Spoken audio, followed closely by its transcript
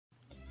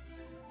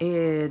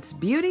It's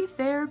Beauty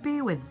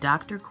Therapy with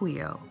Dr.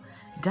 Quioh.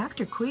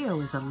 Dr.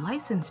 Quioh is a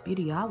licensed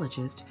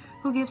beautyologist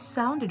who gives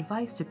sound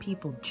advice to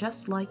people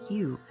just like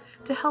you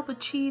to help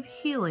achieve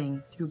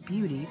healing through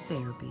beauty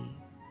therapy.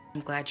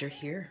 I'm glad you're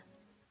here.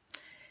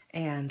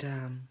 And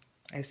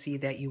I see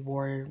that you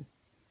wore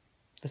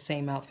the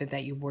same outfit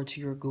that you wore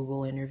to your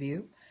Google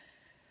interview.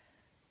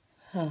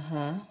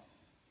 And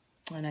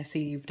I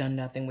see you've done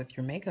nothing with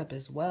your makeup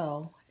as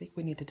well. I think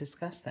we need to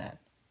discuss that.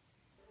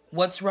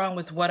 What's wrong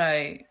with what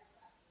I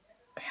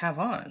have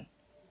on?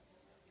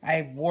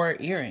 I wore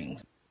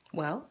earrings.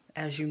 Well,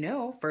 as you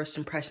know, first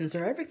impressions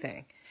are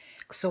everything.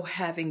 So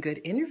having good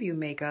interview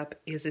makeup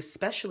is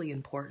especially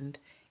important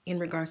in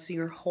regards to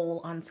your whole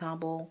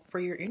ensemble for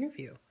your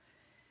interview.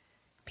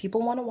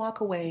 People want to walk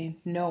away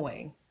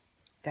knowing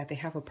that they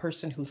have a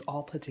person who's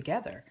all put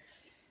together.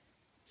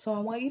 So I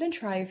want you to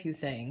try a few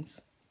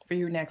things for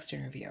your next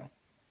interview.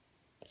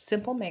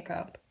 Simple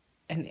makeup,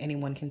 and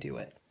anyone can do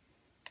it.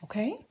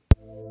 Okay?